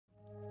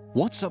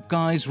What's up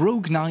guys,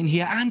 Rogue9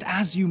 here, and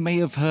as you may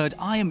have heard,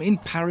 I am in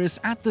Paris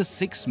at the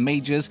 6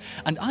 Majors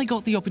and I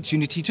got the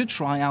opportunity to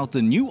try out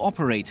the new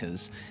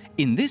operators.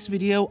 In this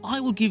video, I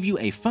will give you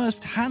a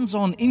first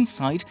hands-on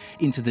insight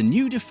into the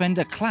new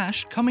Defender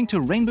Clash coming to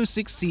Rainbow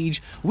Six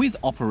Siege with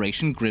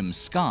Operation Grim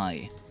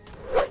Sky.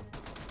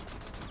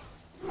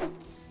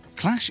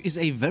 Clash is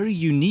a very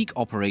unique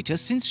operator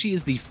since she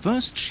is the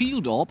first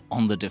shield op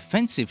on the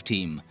defensive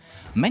team.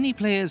 Many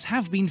players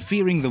have been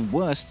fearing the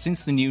worst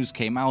since the news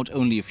came out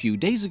only a few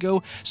days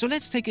ago, so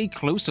let's take a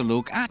closer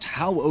look at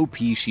how OP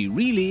she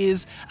really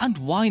is and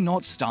why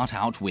not start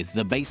out with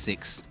the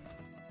basics.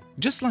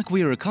 Just like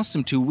we are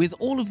accustomed to with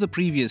all of the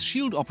previous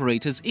shield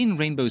operators in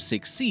Rainbow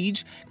Six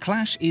Siege,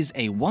 Clash is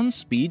a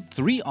 1-speed,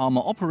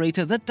 3-armor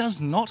operator that does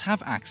not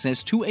have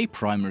access to a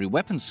primary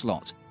weapon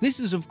slot. This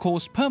is of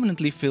course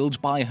permanently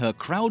filled by her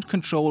crowd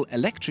control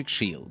electric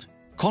shield.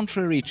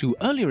 Contrary to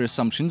earlier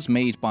assumptions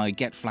made by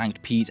Get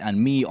Flanked Pete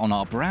and me on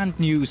our brand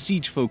new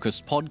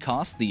Siege-focused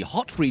podcast, the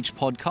Hot Breach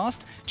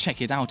podcast,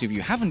 check it out if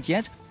you haven't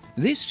yet,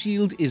 this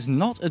shield is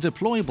not a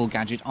deployable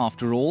gadget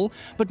after all,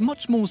 but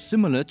much more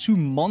similar to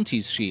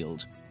Montage's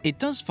shield. It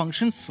does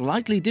function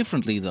slightly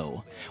differently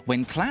though.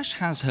 When Clash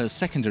has her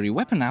secondary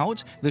weapon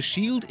out, the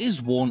shield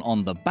is worn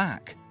on the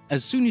back.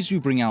 As soon as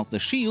you bring out the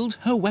shield,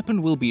 her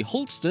weapon will be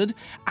holstered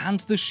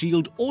and the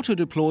shield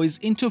auto-deploys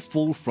into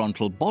full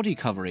frontal body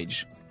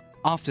coverage.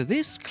 After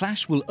this,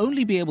 Clash will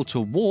only be able to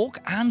walk,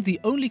 and the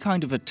only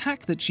kind of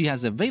attack that she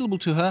has available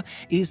to her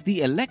is the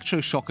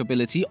electroshock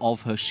ability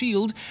of her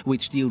shield,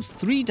 which deals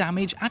 3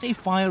 damage at a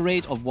fire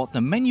rate of what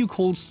the menu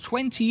calls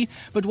 20,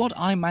 but what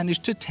I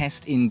managed to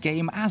test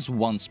in-game as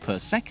once per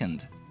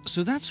second.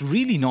 So that's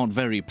really not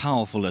very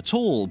powerful at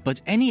all,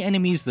 but any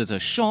enemies that are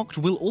shocked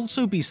will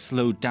also be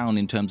slowed down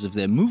in terms of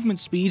their movement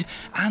speed,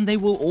 and they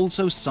will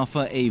also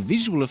suffer a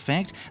visual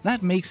effect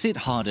that makes it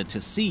harder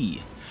to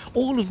see.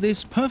 All of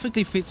this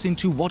perfectly fits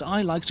into what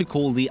I like to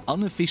call the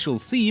unofficial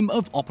theme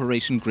of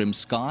Operation Grim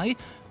Sky,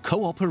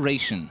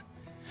 cooperation.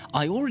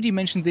 I already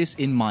mentioned this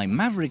in my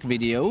Maverick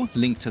video,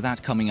 link to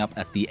that coming up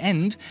at the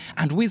end,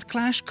 and with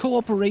Clash,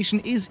 cooperation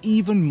is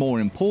even more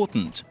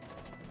important.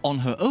 On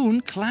her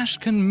own, Clash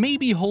can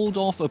maybe hold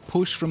off a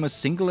push from a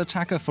single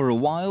attacker for a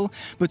while,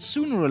 but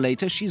sooner or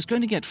later she's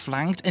going to get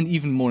flanked, and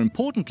even more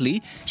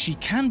importantly, she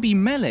can be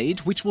meleeed,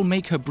 which will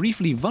make her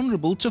briefly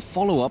vulnerable to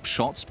follow-up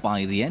shots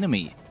by the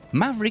enemy.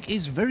 Maverick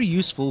is very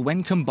useful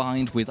when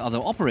combined with other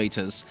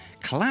operators.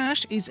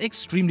 Clash is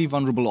extremely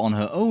vulnerable on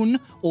her own,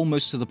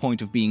 almost to the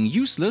point of being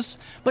useless,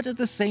 but at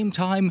the same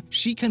time,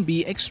 she can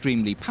be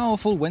extremely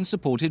powerful when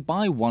supported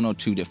by 1 or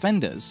 2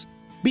 defenders.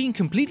 Being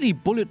completely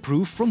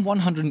bulletproof from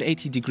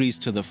 180 degrees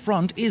to the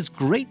front is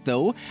great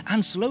though,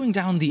 and slowing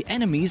down the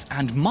enemies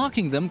and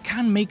marking them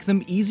can make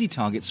them easy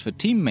targets for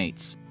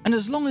teammates. And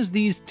as long as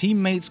these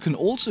teammates can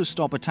also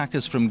stop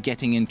attackers from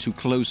getting into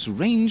close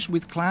range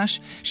with Clash,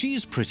 she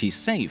is pretty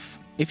safe.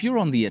 If you're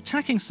on the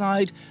attacking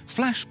side,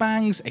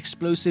 flashbangs,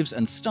 explosives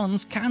and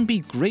stuns can be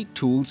great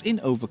tools in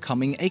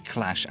overcoming a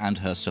Clash and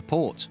her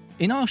support.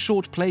 In our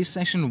short play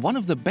session, one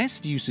of the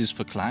best uses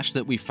for Clash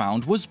that we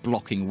found was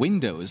blocking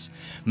windows.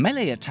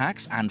 Melee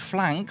attacks and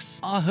flanks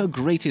are her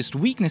greatest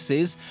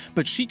weaknesses,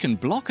 but she can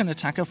block an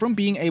attacker from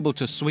being able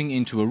to swing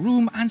into a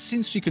room, and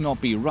since she cannot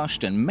be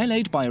rushed and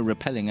meleeed by a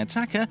repelling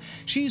attacker,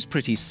 she's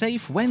pretty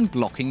safe when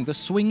blocking the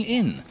swing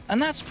in.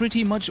 And that's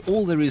pretty much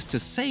all there is to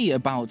say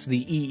about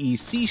the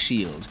EEC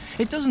shield.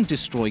 It doesn't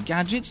destroy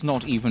gadgets,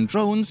 not even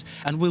drones,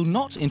 and will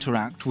not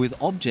interact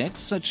with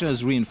objects such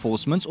as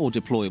reinforcements or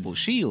deployable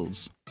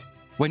shields.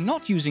 When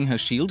not using her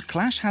shield,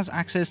 Clash has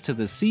access to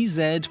the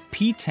CZ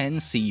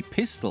P10C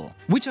pistol,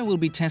 which I will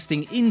be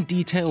testing in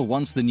detail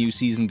once the new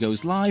season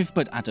goes live,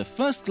 but at a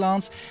first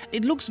glance,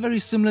 it looks very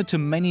similar to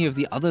many of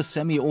the other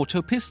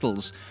semi-auto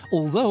pistols,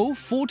 although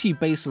 40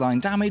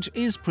 baseline damage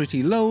is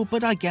pretty low,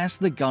 but I guess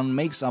the gun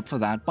makes up for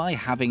that by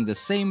having the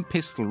same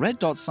pistol red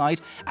dot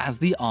sight as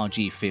the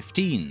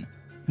RG-15.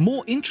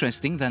 More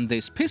interesting than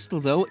this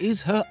pistol though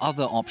is her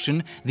other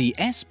option, the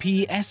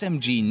SP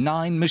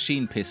SMG-9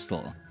 machine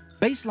pistol.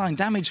 Baseline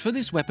damage for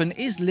this weapon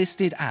is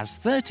listed as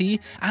 30,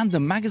 and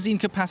the magazine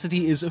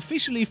capacity is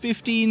officially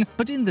 15,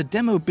 but in the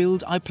demo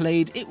build I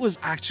played, it was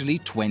actually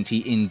 20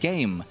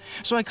 in-game.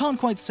 So I can't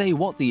quite say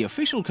what the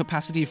official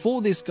capacity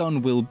for this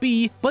gun will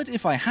be, but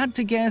if I had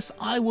to guess,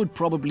 I would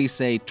probably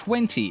say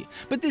 20.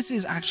 But this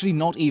is actually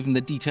not even the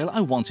detail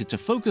I wanted to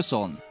focus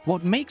on.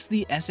 What makes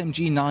the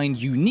SMG-9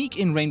 unique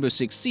in Rainbow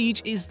Six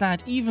Siege is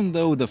that even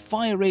though the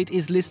fire rate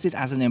is listed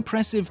as an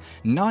impressive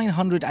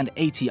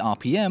 980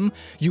 RPM,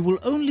 you will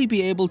only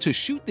be able to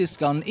shoot this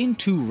gun in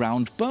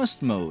 2-round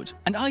burst mode.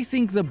 And I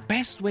think the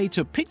best way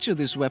to picture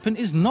this weapon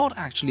is not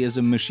actually as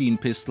a machine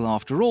pistol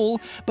after all,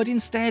 but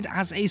instead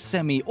as a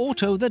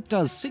semi-auto that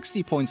does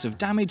 60 points of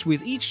damage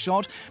with each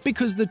shot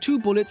because the 2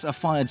 bullets are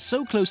fired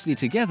so closely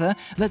together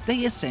that they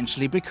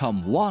essentially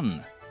become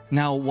one.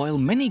 Now, while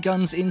many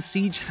guns in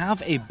Siege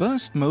have a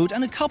burst mode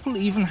and a couple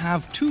even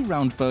have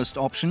 2-round burst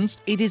options,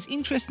 it is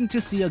interesting to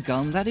see a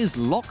gun that is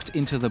locked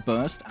into the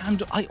burst,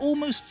 and I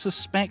almost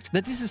suspect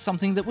that this is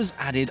something that was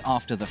added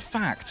after the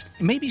fact.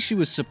 Maybe she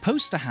was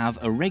supposed to have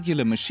a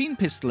regular machine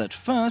pistol at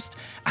first,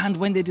 and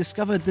when they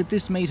discovered that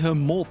this made her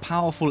more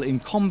powerful in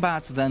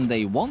combat than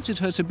they wanted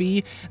her to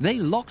be, they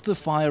locked the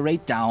fire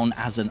rate down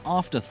as an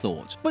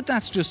afterthought. But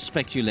that's just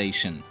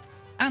speculation.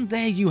 And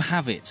there you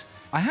have it.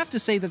 I have to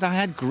say that I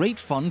had great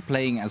fun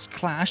playing as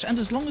Clash, and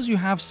as long as you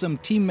have some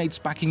teammates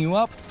backing you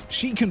up,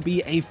 she can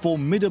be a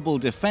formidable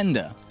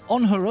defender.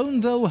 On her own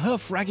though, her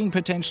fragging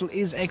potential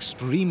is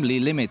extremely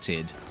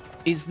limited.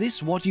 Is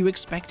this what you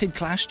expected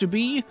Clash to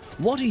be?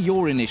 What are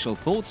your initial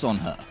thoughts on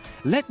her?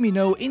 Let me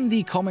know in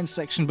the comments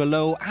section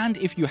below, and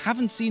if you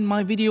haven't seen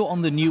my video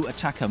on the new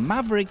attacker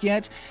Maverick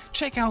yet,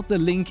 check out the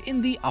link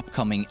in the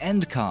upcoming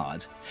end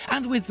card.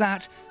 And with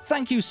that,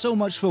 thank you so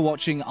much for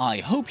watching,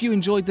 I hope you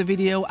enjoyed the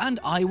video, and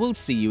I will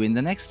see you in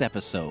the next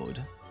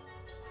episode.